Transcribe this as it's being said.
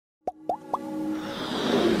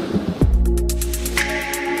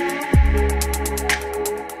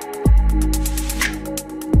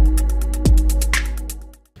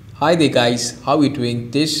Hi there guys, how are you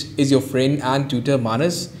doing? This is your friend and tutor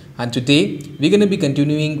Manas, and today we're going to be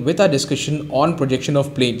continuing with our discussion on projection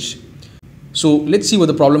of planes. So let's see what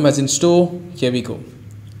the problem has in store. Here we go.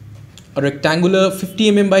 A rectangular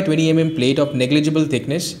 50 mm by 20 mm plate of negligible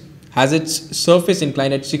thickness has its surface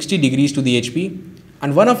inclined at 60 degrees to the HP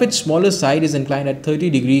and one of its smaller side is inclined at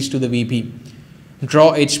 30 degrees to the VP.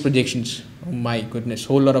 Draw its projections. Oh my goodness,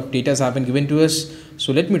 whole lot of data have been given to us.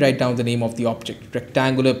 So let me write down the name of the object.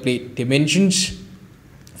 Rectangular plate, dimensions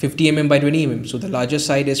 50 mm by 20 mm. So the larger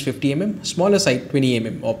side is 50 mm, smaller side 20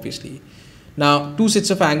 mm obviously. Now two sets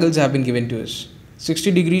of angles have been given to us, 60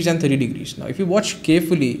 degrees and 30 degrees. Now if you watch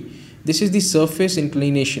carefully, this is the surface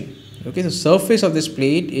inclination. Okay, the surface of this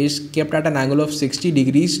plate is kept at an angle of 60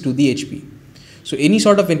 degrees to the HP. So any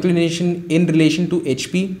sort of inclination in relation to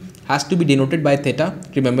HP has to be denoted by theta.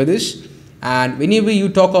 Remember this. And whenever you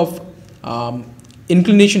talk of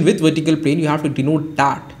inclination with vertical plane, you have to denote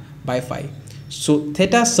that by phi. So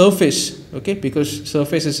theta surface, okay, because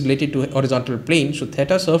surface is related to horizontal plane, so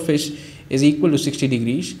theta surface is equal to 60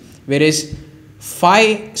 degrees, whereas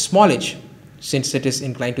phi small h, since it is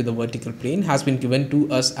inclined to the vertical plane, has been given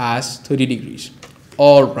to us as 30 degrees.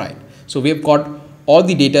 All right, so we have got all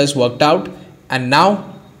the data worked out, and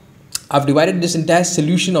now I've divided this entire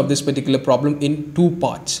solution of this particular problem in two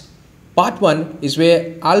parts. Part 1 is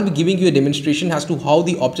where I'll be giving you a demonstration as to how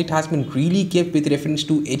the object has been really kept with reference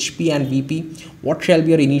to HP and VP, what shall be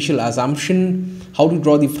your initial assumption, how to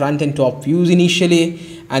draw the front and top views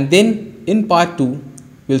initially, and then in part 2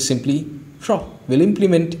 we'll simply draw. We'll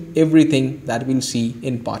implement everything that we'll see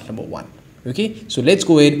in part number 1. Okay, so let's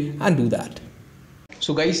go ahead and do that.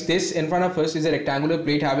 So guys, this in front of us is a rectangular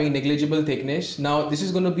plate having negligible thickness. Now this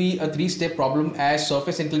is going to be a 3-step problem, as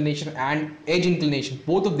surface inclination and edge inclination,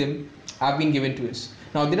 both of them have been given to us.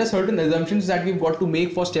 Now there are certain assumptions that we've got to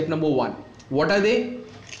make for step number 1. What are they?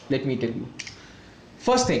 Let me tell you.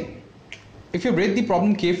 First thing, if you read the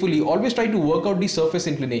problem carefully, always try to work out the surface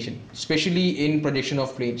inclination, especially in projection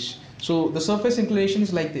of planes. So the surface inclination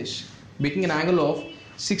is like this, making an angle of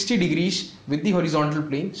 60 degrees with the horizontal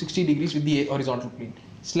plane, 60 degrees with the horizontal plane.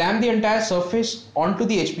 Slam the entire surface onto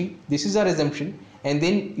the HP. This is our assumption, and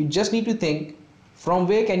then you just need to think from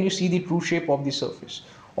where can you see the true shape of the surface.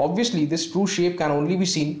 Obviously this true shape can only be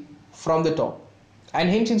seen from the top, and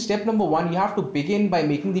hence in step number 1 you have to begin by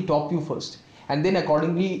making the top view first, and then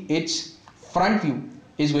accordingly its front view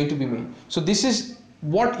is going to be made. So this is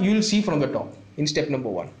what you will see from the top in step number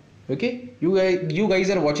 1. Okay, you guys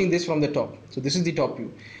are watching this from the top, so this is the top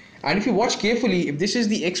view, and if you watch carefully, if this is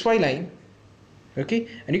the XY line, okay,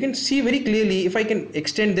 and you can see very clearly, if I can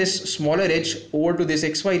extend this smaller edge over to this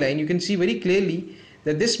XY line, you can see very clearly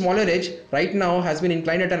that this smaller edge right now has been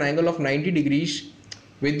inclined at an angle of 90 degrees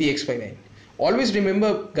with the XY line. Always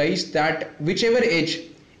remember guys that whichever edge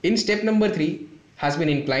in step number 3 has been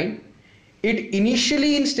inclined, it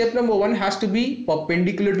initially in step number 1 has to be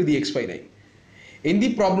perpendicular to the XY line. In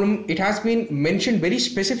the problem, it has been mentioned very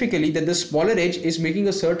specifically that the smaller edge is making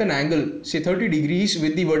a certain angle, say 30 degrees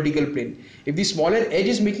with the vertical plane. If the smaller edge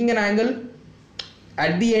is making an angle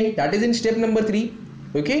at the end, that is in step number 3,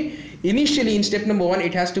 okay, initially in step number 1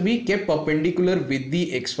 it has to be kept perpendicular with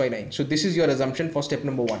the XY line. So this is your assumption for step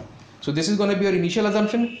number 1. So this is going to be your initial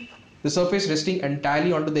assumption, the surface resting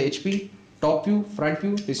entirely onto the HP, top view, front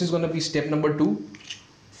view. This is going to be step number 2,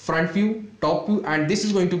 front view, top view, and this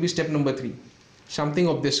is going to be step number 3. Something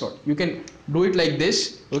of this sort. You can do it like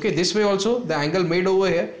this. Okay, this way also the angle made over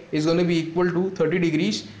here is going to be equal to 30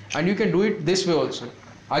 degrees, and you can do it this way also.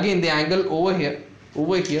 Again, the angle over here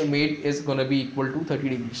made is going to be equal to 30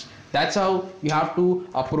 degrees. That's how you have to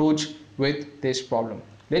approach with this problem.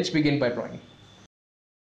 Let's begin by drawing.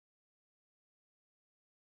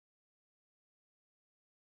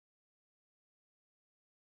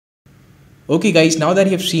 Okay guys, now that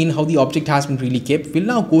you have seen how the object has been really kept, we'll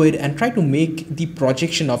now go ahead and try to make the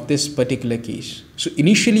projection of this particular case. So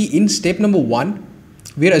initially in step number 1,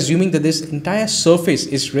 we're assuming that this entire surface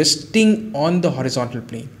is resting on the horizontal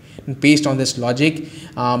plane. And based on this logic,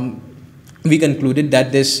 we concluded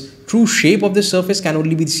that this true shape of the surface can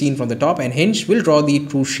only be seen from the top, and hence we'll draw the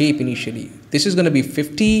true shape initially. This is going to be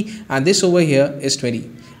 50 and this over here is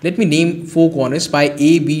 20. Let me name 4 corners by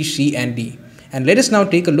A, B, C and D. And let us now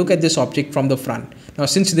take a look at this object from the front. Now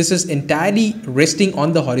since this is entirely resting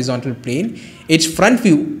on the horizontal plane, its front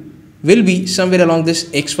view will be somewhere along this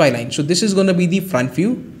XY line. So this is going to be the front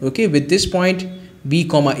view, okay, with this point B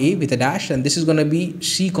comma A with a dash, and this is going to be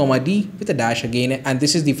C comma D with a dash again, and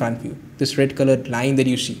this is the front view, this red colored line that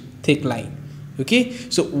you see, thick line. Okay,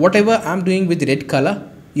 so whatever I'm doing with red color,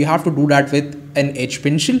 you have to do that with an edge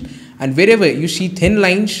pencil, and wherever you see thin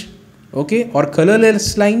lines, okay, or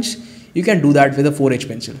colorless lines, you can do that with a 4H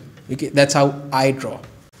pencil. Okay, that's how I draw.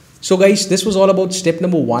 So guys, this was all about step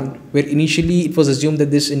number 1, where initially it was assumed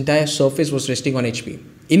that this entire surface was resting on HP.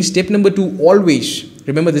 In step number 2, always,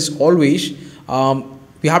 remember this, always,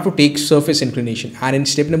 we have to take surface inclination. And in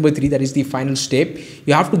step number 3, that is the final step,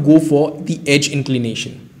 you have to go for the edge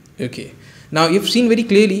inclination. Okay. Now you've seen very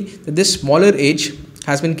clearly that this smaller edge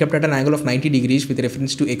has been kept at an angle of 90 degrees with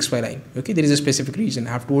reference to XY line. Okay, there is a specific reason.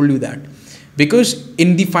 I have told you that. Because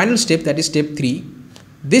in the final step, that is step 3,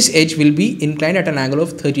 this edge will be inclined at an angle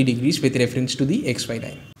of 30 degrees with reference to the XY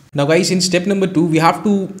line. Now guys, in step number 2, we have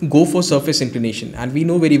to go for surface inclination, and we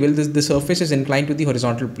know very well that the surface is inclined to the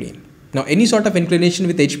horizontal plane. Now any sort of inclination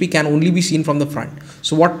with HP can only be seen from the front.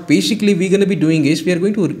 So what basically we're going to be doing is we are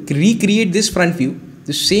going to recreate this front view,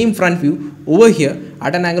 the same front view over here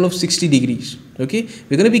at an angle of 60 degrees. Okay,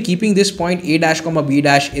 we're going to be keeping this point A dash comma B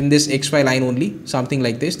dash in this XY line only, something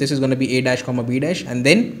like this. This is going to be A dash comma B dash, and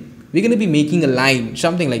then we're going to be making a line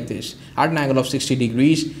something like this at an angle of 60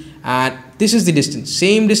 degrees, and this is the distance.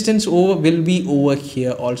 Same distance over will be over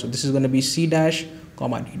here also. This is going to be C dash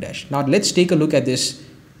comma D dash. Now let's take a look at this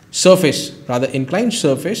surface, rather inclined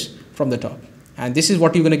surface from the top, and this is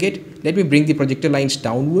what you're going to get. Let me bring the projector lines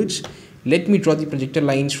downwards. Let me draw the projector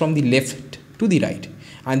lines from the left to the right,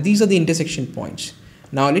 and these are the intersection points.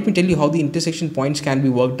 Now let me tell you how the intersection points can be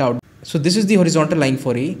worked out. So this is the horizontal line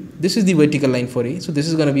for A, this is the vertical line for A, so this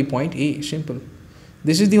is going to be point A, simple.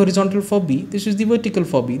 This is the horizontal for B, this is the vertical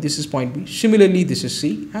for B, this is point B. Similarly, this is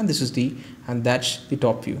C and this is D, and that's the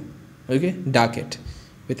top view. Okay, dark it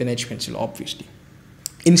with an edge pencil, obviously.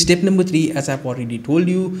 In step number 3, as I've already told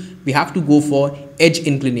you, we have to go for edge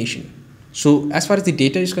inclination. So as far as the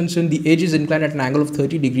data is concerned, the edge is inclined at an angle of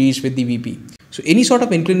 30 degrees with the VP. So any sort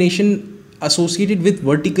of inclination associated with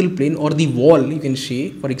vertical plane or the wall, you can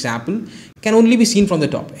say, for example, can only be seen from the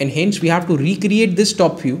top, and hence we have to recreate this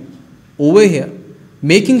top view over here,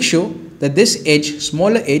 making sure that this edge,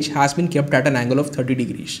 smaller edge, has been kept at an angle of 30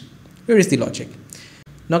 degrees. Here is the logic.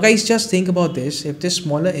 Now guys, just think about this. If this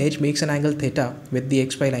smaller edge makes an angle theta with the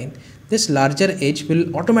XY line, this larger edge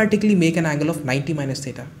will automatically make an angle of 90 minus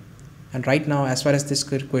theta. And right now, as far as this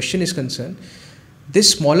question is concerned,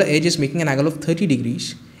 this smaller edge is making an angle of 30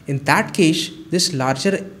 degrees. In that case, this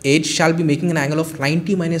larger edge shall be making an angle of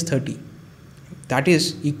 90 minus 30. That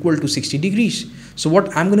is equal to 60 degrees. So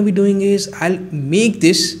what I'm going to be doing is I'll make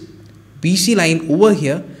this BC line over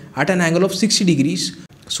here at an angle of 60 degrees,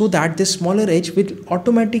 so that this smaller edge will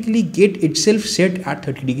automatically get itself set at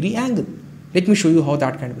 30 degree angle. Let me show you how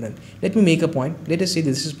that can be done. Let me make a point. Let us say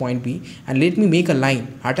this is point B, and let me make a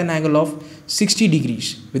line at an angle of 60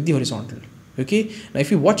 degrees with the horizontal. Okay. Now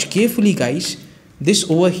if you watch carefully, guys, this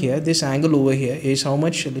over here, this angle over here is how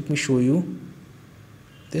much? Let me show you.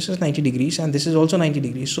 This is 90 degrees and this is also 90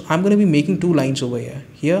 degrees. So I'm going to be making two lines over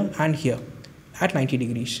here and here at 90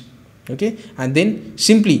 degrees. Okay, and then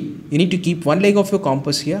simply you need to keep one leg of your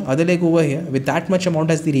compass here, other leg over here with that much amount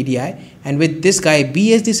as the radii, and with this guy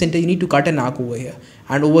B as the center, you need to cut an arc over here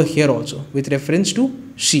and over here also with reference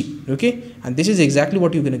to C. Okay, and this is exactly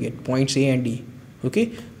what you're going to get, points A and D.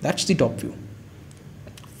 Okay, that's the top view.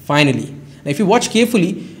 Finally, now if you watch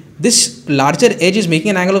carefully, this larger edge is making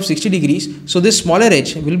an angle of 60 degrees, so this smaller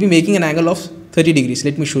edge will be making an angle of 30 degrees.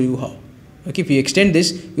 Let me show you how. Okay, if you extend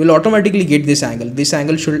this, you will automatically get this angle. This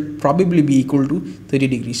angle should probably be equal to 30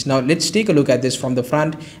 degrees. Now let's take a look at this from the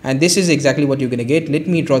front, and this is exactly what you're going to get. Let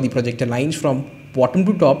me draw the projector lines from bottom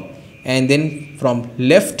to top and then from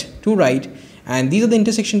left to right, and these are the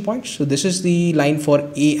intersection points. So this is the line for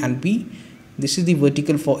A and B, this is the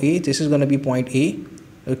vertical for A, this is going to be point A.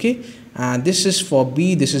 Okay, and this is for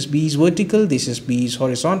B, this is B's vertical, this is B's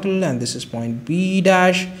horizontal, and this is point B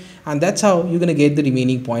dash, and that's how you're going to get the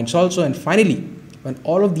remaining points also. And finally, when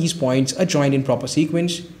all of these points are joined in proper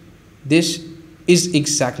sequence, this is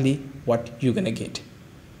exactly what you're going to get.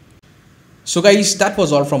 So guys, that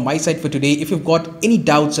was all from my side for today. If you've got any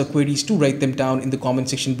doubts or queries, do write them down in the comment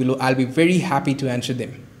section below. I'll be very happy to answer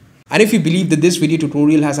them. And if you believe that this video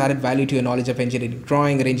tutorial has added value to your knowledge of engineering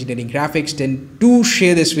drawing or engineering graphics, then do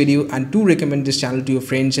share this video and do recommend this channel to your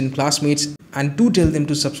friends and classmates, and do tell them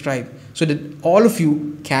to subscribe so that all of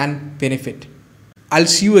you can benefit. I'll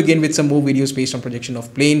see you again with some more videos based on projection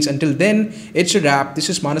of planes. Until then, it's a wrap. This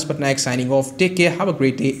is Manas Patnaik signing off. Take care, have a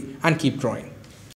great day, and keep drawing.